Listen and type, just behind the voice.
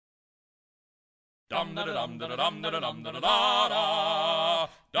Dum da da dum da da dum da da dum da da da da.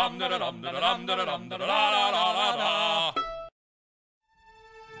 Dum da da dum da da dum da da dum da da da da da.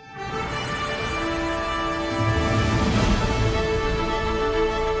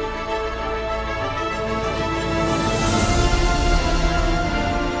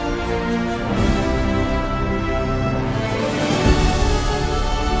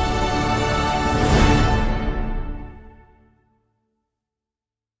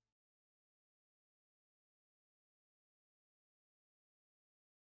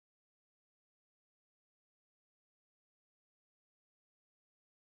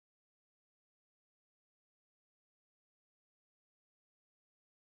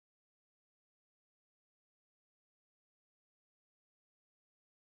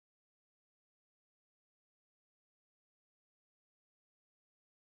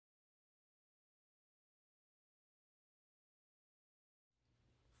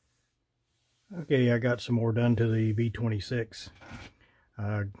 Okay, I got some more done to the V26.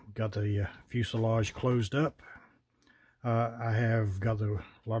 Got the fuselage closed up. I have got a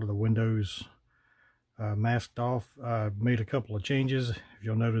lot of the windows masked off. Made a couple of changes. If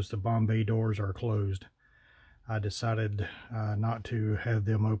you'll notice, the bomb bay doors are closed. I decided not to have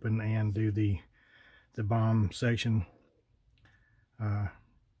them open and do the bomb section.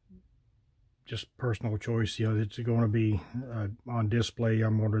 Just personal choice. You know, it's going to be on display.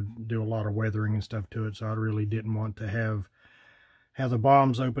 I'm going to do a lot of weathering and stuff to it, so I really didn't want to have the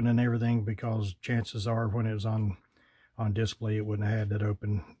bombs open and everything, because chances are when it was on display it wouldn't have had that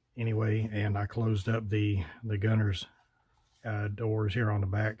open anyway. And I closed up the gunner's doors here on the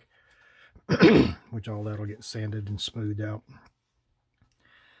back, which all that'll get sanded and smoothed out.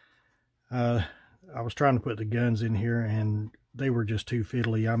 I was trying to put the guns in here and they were just too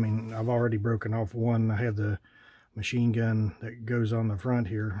fiddly. I mean, I've already broken off one. I had the machine gun that goes on the front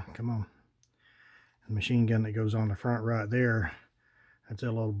here. Come on. The machine gun that goes on the front right there. That's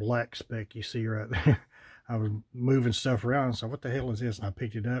that little black speck you see right there. I was moving stuff around, so what the hell is this? And I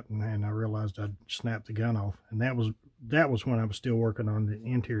picked it up and I realized I'd snapped the gun off. And that was when I was still working on the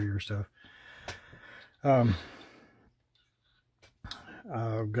interior stuff. I've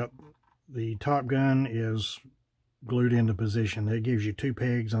got the top gun is glued into position. It gives you 2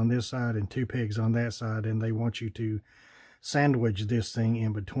 pegs on this side and 2 pegs on that side, and they want you to sandwich this thing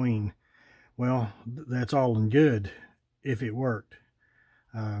in between. Well, that's all and good if it worked.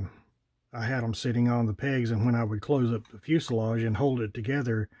 I had them sitting on the pegs, and when I would close up the fuselage and hold it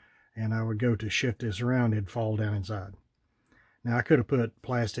together and I would go to shift this around, it'd fall down inside. Now I could have put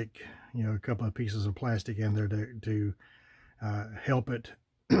plastic, you know, a couple of pieces of plastic in there to help it,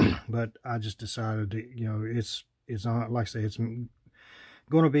 but I just decided to, you know, it's on, like I say, it's going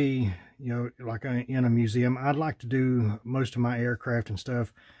to be, you know, like in a museum. I'd like to do most of my aircraft and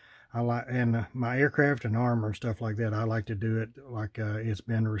stuff. And my aircraft and armor and stuff like that, I like to do it like it's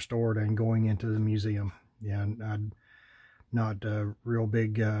been restored and going into the museum. Yeah, I'm not a real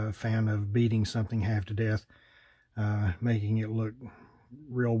big fan of beating something half to death, making it look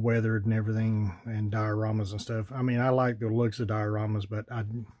real weathered and everything, and dioramas and stuff. I mean, I like the looks of dioramas, but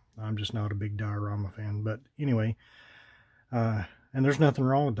I'm just not a big diorama fan. But anyway, and there's nothing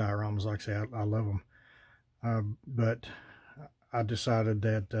wrong with dioramas. Like I say, I love them. But I decided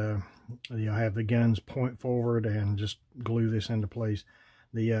that you know, have the guns point forward and just glue this into place.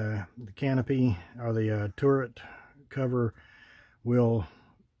 The canopy or the turret cover will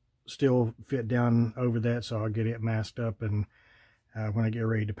still fit down over that, so I'll get it masked up, and when I get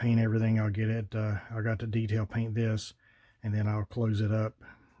ready to paint everything, I'll get it. I got to detail paint this, and then I'll close it up,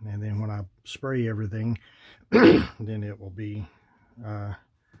 and then when I spray everything, then it will be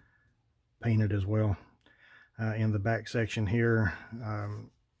painted as well. In the back section here,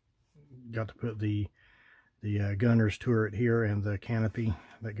 got to put the gunner's turret here and the canopy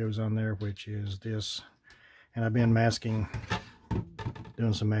that goes on there, which is this. And I've been masking,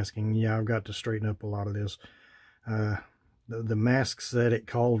 doing some masking. Yeah, I've got to straighten up a lot of this. The masks that it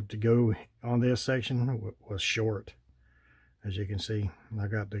called to go on this section was short, as you can see. I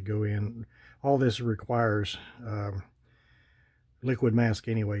got to go in. All this requires liquid mask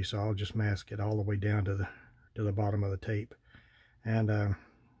anyway, so I'll just mask it all the way down to the bottom of the tape. And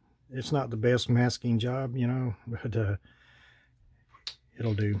it's not the best masking job, you know, but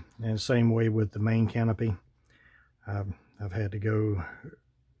it'll do. And same way with the main canopy. I've had to go,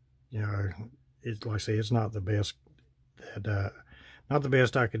 you know, it's like I say, it's not the best that not the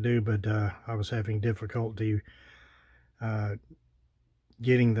best I could do, but I was having difficulty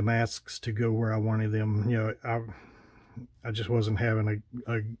getting the masks to go where I wanted them. You know, I just wasn't having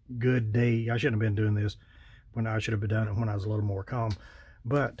a good day. I shouldn't have been doing this when I should have been done it when I was a little more calm.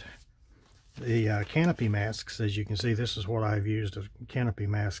 But The canopy masks, as you can see, this is what I've used of canopy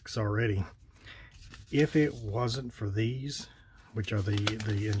masks already. If it wasn't for these, which are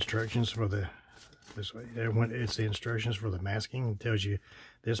the instructions for the, this way, it's the instructions for the masking. It tells you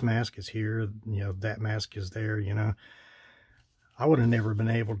this mask is here, you know, that mask is there, you know. I would have never been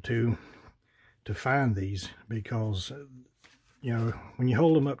able to find these, because, you know, when you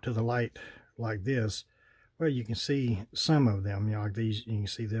hold them up to the light like this, well, you can see some of them, you know, like these, you can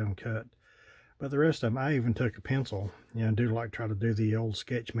see them cut. But the rest of them, I even took a pencil, you know, try to do the old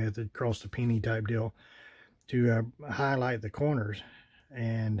sketch method, cross the penny type deal, to highlight the corners.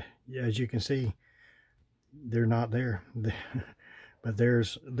 And as you can see, they're not there. But there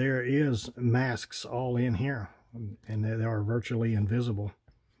is masks all in here, and they are virtually invisible.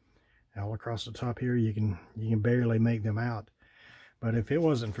 All across the top here, you can barely make them out. But if it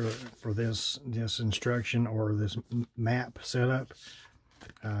wasn't for this instruction or this map setup,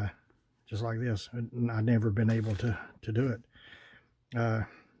 just like this, I'd never been able to do it.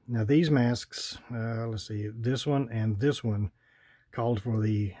 Now these masks, let's see, this one and this one called for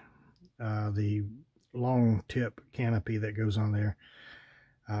the long tip canopy that goes on there,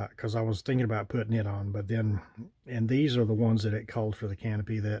 because I was thinking about putting it on, but then, and these are the ones that it called for the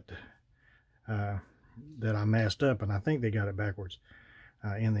canopy that I messed up, and I think they got it backwards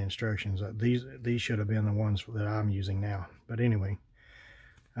in the instructions. These should have been the ones that I'm using now, but anyway.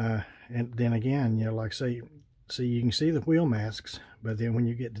 And then again, you know, like say you can see the wheel masks, but then when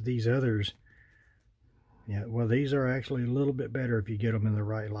you get to these others, yeah, well, these are actually a little bit better if you get them in the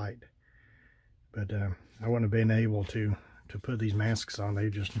right light. But I wouldn't have been able to put these masks on. They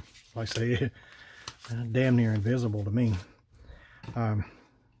just, like I say, damn near invisible to me. And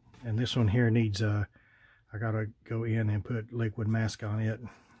this one here needs I gotta go in and put liquid mask on it.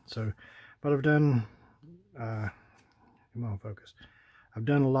 So, but I've done come on, focus. I've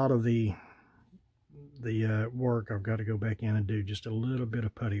done a lot of the work. I've got to go back in and do just a little bit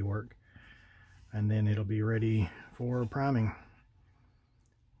of putty work, and then it'll be ready for priming.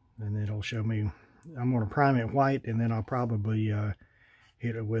 And it'll show me, I'm going to prime it white, and then I'll probably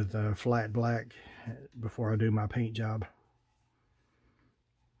hit it with flat black before I do my paint job.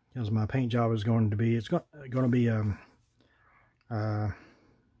 Because my paint job is going to be, it's going to be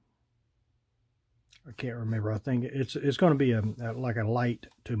I can't remember. I think it's going to be like a light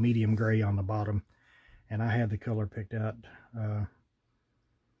to medium gray on the bottom, and I had the color picked out. Can't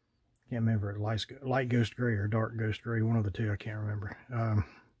remember, light ghost gray or dark ghost gray, one of the two. I can't remember.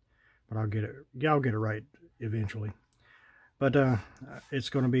 But I'll get it right eventually. But it's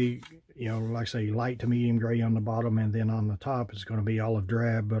going to be, you know, like I say, light to medium gray on the bottom, and then on the top it's going to be olive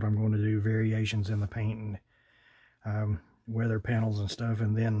drab. But I'm going to do variations in the paint and weather panels and stuff,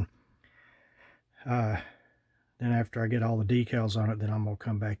 and then after I get all the decals on it, then I'm going to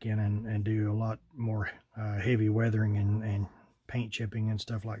come back in and do a lot more heavy weathering and paint chipping and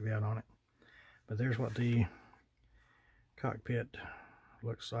stuff like that on it. But there's what the cockpit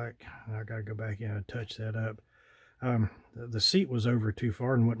looks like. I got to go back in and touch that up. The seat was over too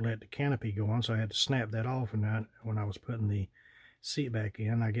far and wouldn't let the canopy go on, so I had to snap that off. And when I was putting the seat back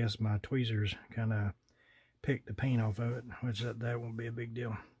in, I guess my tweezers kind of picked the paint off of it, which that won't be a big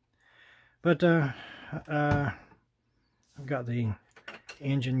deal. But I've got the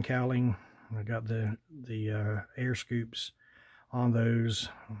engine cowling. I got the air scoops on those.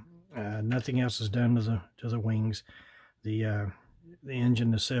 Nothing else is done to the wings. The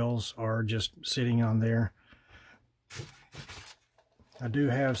engine nacelles are just sitting on there. I do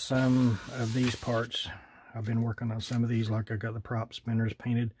have some of these parts. I've been working on some of these, like I got the prop spinners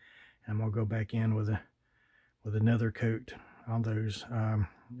painted. I'm gonna go back in with another coat on those.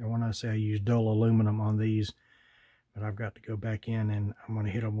 When I say I use dull aluminum on these, but I've got to go back in and I'm going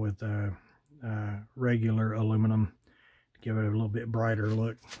to hit them with regular aluminum to give it a little bit brighter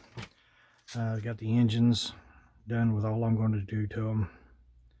look. I got the engines done with all I'm going to do to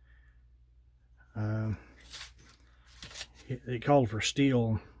them. It called for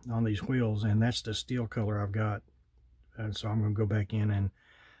steel on these wheels, and that's the steel color I've got. So I'm going to go back in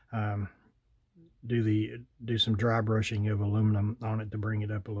and do some dry brushing of aluminum on it to bring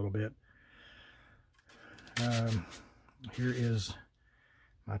it up a little bit. Here is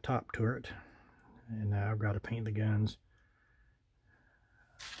my top turret, and now I've got to paint the guns.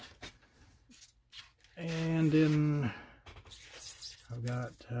 And then I've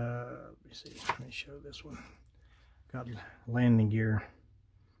got let me show this one. Got landing gear.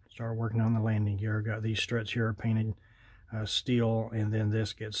 Started working on the landing gear. I got these struts here painted steel, and then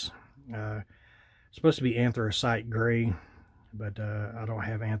this gets supposed to be anthracite gray, but I don't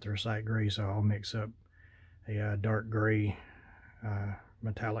have anthracite gray, so I'll mix up a dark gray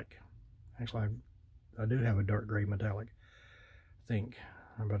metallic Actually, I do have a dark gray metallic, I think,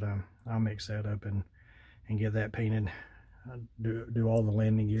 but I'll mix that up and get that painted. Do all the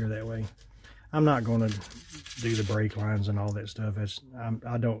landing gear that way. I'm not going to do the brake lines and all that stuff.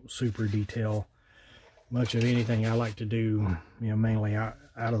 I don't super detail much of anything. I like to do, you know, mainly out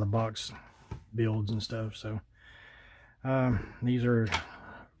of the box builds and stuff. So these are,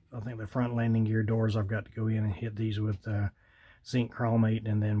 I think, the front landing gear doors. I've got to go in and hit these with zinc chromate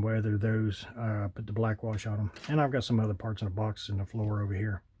and then weather those, put the black wash on them. And I've got some other parts in the box in the floor over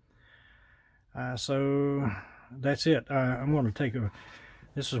here. So that's it. I'm going to take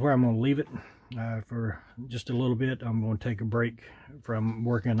this is where I'm going to leave it for just a little bit. I'm going to take a break from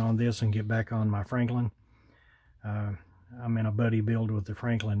working on this and get back on my Franklin. I'm in a buddy build with the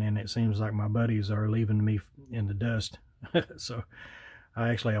Franklin, and it seems like my buddies are leaving me in the dust. So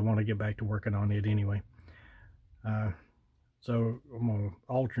I want to get back to working on it anyway. So I'm going to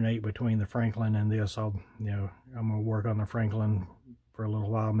alternate between the Franklin and this. I'm going to work on the Franklin for a little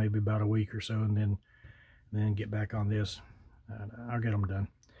while, maybe about a week or so, and then get back on this. I'll get them done.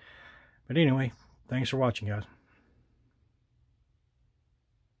 But anyway, thanks for watching, guys.